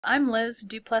I'm Liz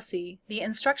Duplessis, the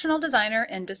Instructional Designer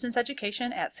in Distance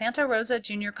Education at Santa Rosa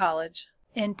Junior College.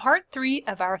 In Part 3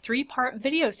 of our 3-part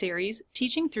video series,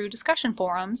 Teaching Through Discussion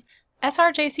Forums,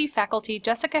 SRJC faculty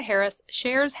Jessica Harris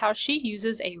shares how she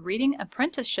uses a reading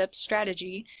apprenticeship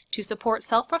strategy to support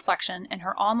self-reflection in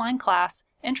her online class,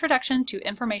 Introduction to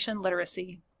Information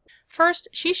Literacy. First,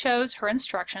 she shows her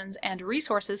instructions and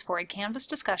resources for a Canvas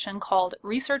discussion called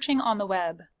Researching on the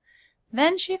Web.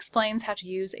 Then she explains how to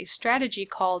use a strategy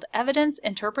called evidence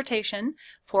interpretation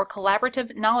for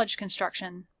collaborative knowledge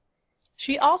construction.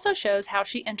 She also shows how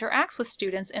she interacts with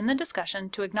students in the discussion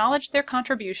to acknowledge their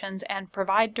contributions and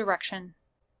provide direction.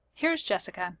 Here's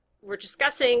Jessica. We're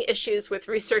discussing issues with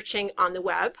researching on the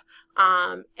web,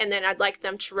 and then I'd like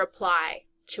them to reply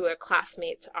to a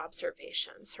classmate's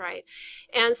observations, right?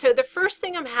 And so the first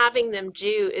thing I'm having them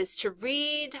do is to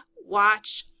read,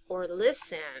 watch, or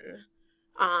listen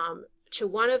to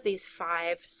one of these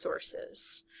 5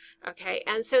 sources. Okay,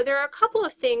 and so there are a couple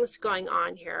of things going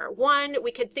on here. One,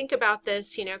 we could think about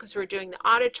this, because we're doing the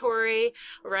auditory,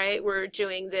 right? We're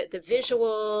doing the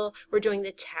visual, we're doing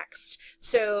the text.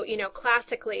 So,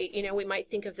 classically, we might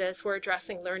think of this, we're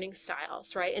addressing learning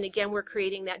styles, right? And again, we're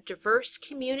creating that diverse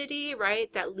community,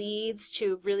 right? That leads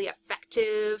to really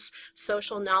effective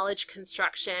social knowledge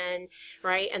construction,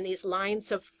 right? And these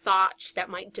lines of thought that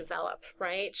might develop,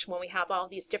 right? When we have all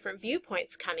these different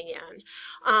viewpoints coming in.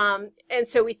 And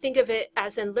so we think of it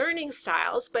as in learning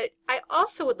styles, but I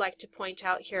also would like to point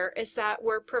out here is that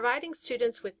we're providing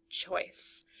students with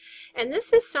choice. And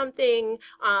this is something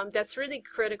that's really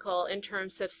critical in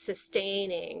terms of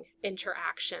sustaining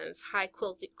interactions, high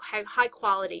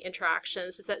quality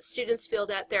interactions, is that students feel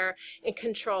that they're in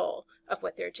control of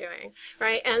what they're doing,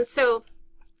 right? And so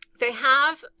they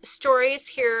have stories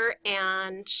here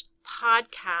and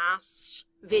podcast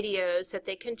videos that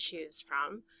they can choose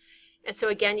from. And so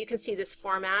again, you can see this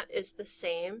format is the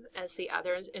same as the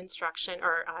other instruction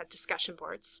or discussion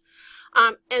boards.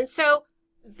 And so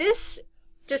this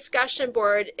discussion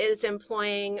board is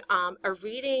employing a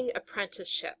reading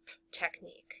apprenticeship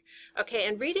technique. Okay,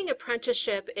 and reading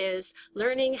apprenticeship is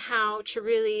learning how to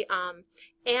really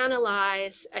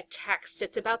analyze a text.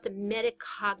 It's about the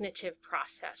metacognitive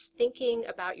process, thinking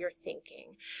about your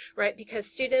thinking, right?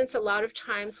 Because students a lot of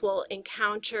times will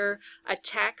encounter a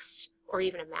text or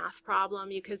even a math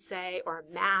problem, you could say, or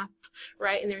a map,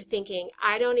 right? And they're thinking,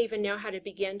 I don't even know how to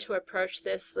begin to approach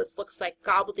this. This looks like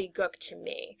gobbledygook to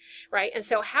me, right? And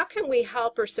so how can we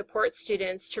help or support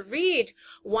students to read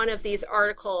one of these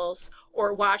articles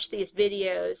or watch these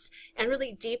videos and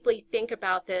really deeply think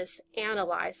about this,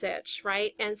 analyze it,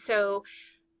 right? And so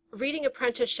reading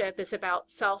apprenticeship is about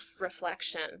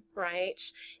self-reflection, right?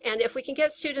 And if we can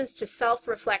get students to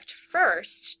self-reflect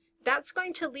first, that's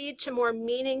going to lead to more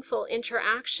meaningful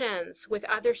interactions with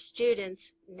other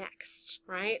students next,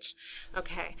 right?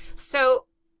 Okay, so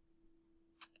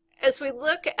as we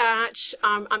look at,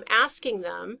 I'm asking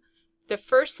them, the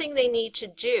first thing they need to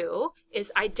do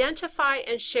is identify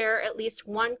and share at least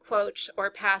one quote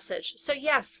or passage. So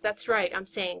yes, that's right, I'm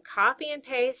saying copy and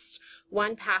paste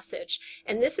one passage.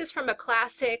 And this is from a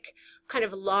classic kind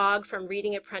of log from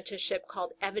Reading Apprenticeship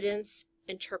called Evidence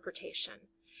Interpretation.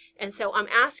 And so I'm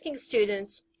asking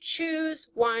students, choose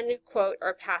one quote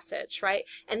or passage, right?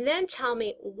 And then tell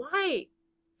me, why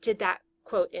did that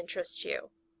quote interest you?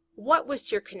 What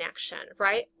was your connection,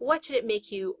 right? What did it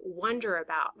make you wonder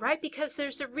about, right? Because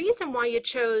there's a reason why you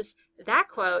chose that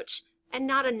quote and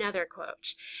not another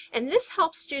quote. And this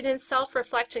helps students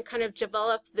self-reflect and kind of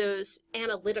develop those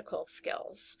analytical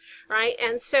skills, right?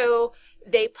 And so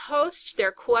they post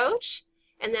their quote,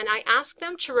 and then I ask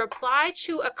them to reply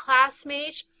to a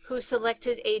classmate who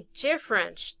selected a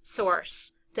different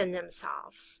source than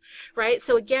themselves, right?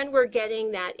 So again, we're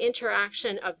getting that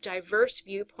interaction of diverse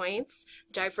viewpoints,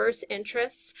 diverse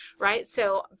interests, right?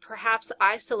 So perhaps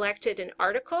I selected an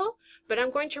article, but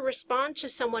I'm going to respond to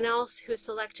someone else who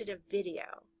selected a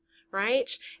video,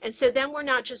 right? And so then we're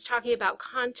not just talking about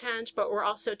content, but we're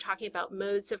also talking about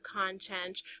modes of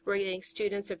content. We're getting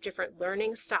students of different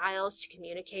learning styles to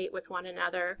communicate with one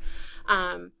another.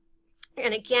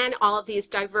 And again, all of these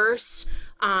diverse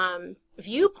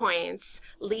viewpoints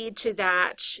lead to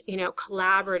that,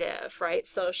 collaborative, right,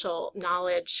 social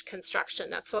knowledge construction.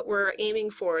 That's what we're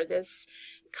aiming for, this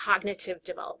cognitive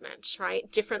development,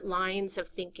 right, different lines of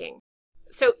thinking.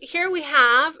 So here we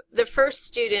have the first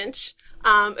student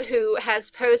who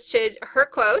has posted her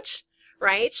quote,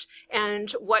 right?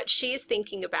 And what she's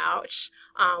thinking about,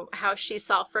 how she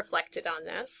self-reflected on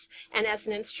this. And as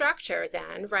an instructor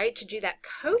then, right, to do that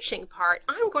coaching part,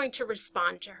 I'm going to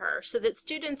respond to her so that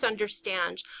students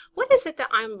understand what is it that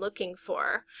I'm looking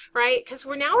for, right? Because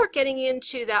we're getting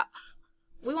into that.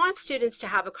 We want students to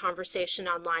have a conversation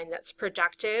online that's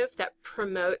productive, that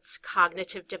promotes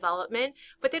cognitive development,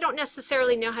 but they don't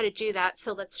necessarily know how to do that,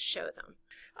 so let's show them.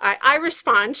 I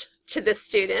respond to this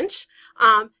student,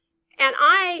 and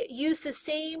I use the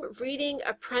same reading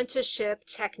apprenticeship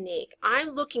technique.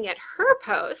 I'm looking at her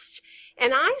post,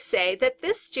 and I say that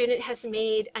this student has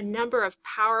made a number of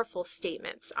powerful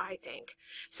statements, I think.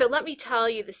 So let me tell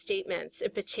you the statements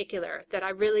in particular that I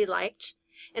really liked,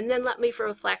 and then let me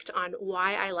reflect on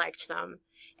why I liked them,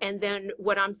 and then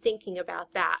what I'm thinking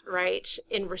about that, right,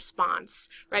 in response,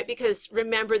 right? Because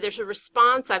remember, there's a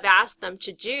response I've asked them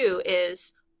to do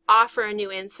is offer a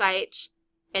new insight,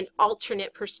 an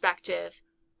alternate perspective,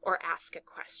 or ask a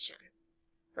question,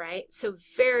 right? So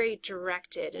very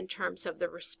directed in terms of the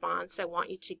response I want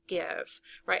you to give,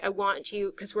 right? I want you,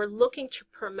 because we're looking to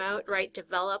promote, right,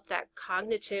 develop that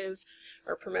cognitive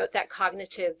or promote that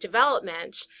cognitive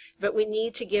development, but we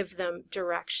need to give them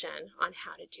direction on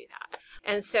how to do that.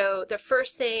 And so the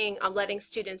first thing I'm letting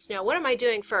students know, what am I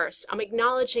doing first? I'm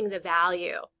acknowledging the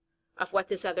value of what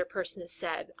this other person has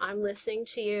said. I'm listening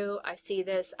to you, I see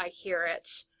this, I hear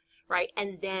it, right?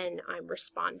 And then I'm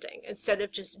responding instead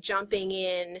of just jumping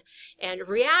in and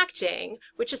reacting,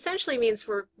 which essentially means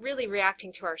we're really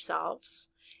reacting to ourselves.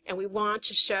 And we want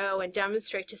to show and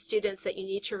demonstrate to students that you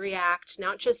need to react,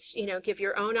 not just, give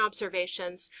your own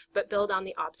observations, but build on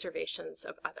the observations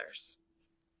of others.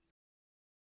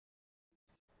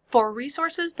 For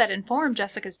resources that inform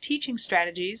Jessica's teaching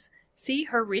strategies, see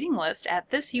her reading list at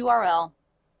this URL.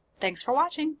 Thanks for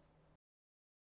watching.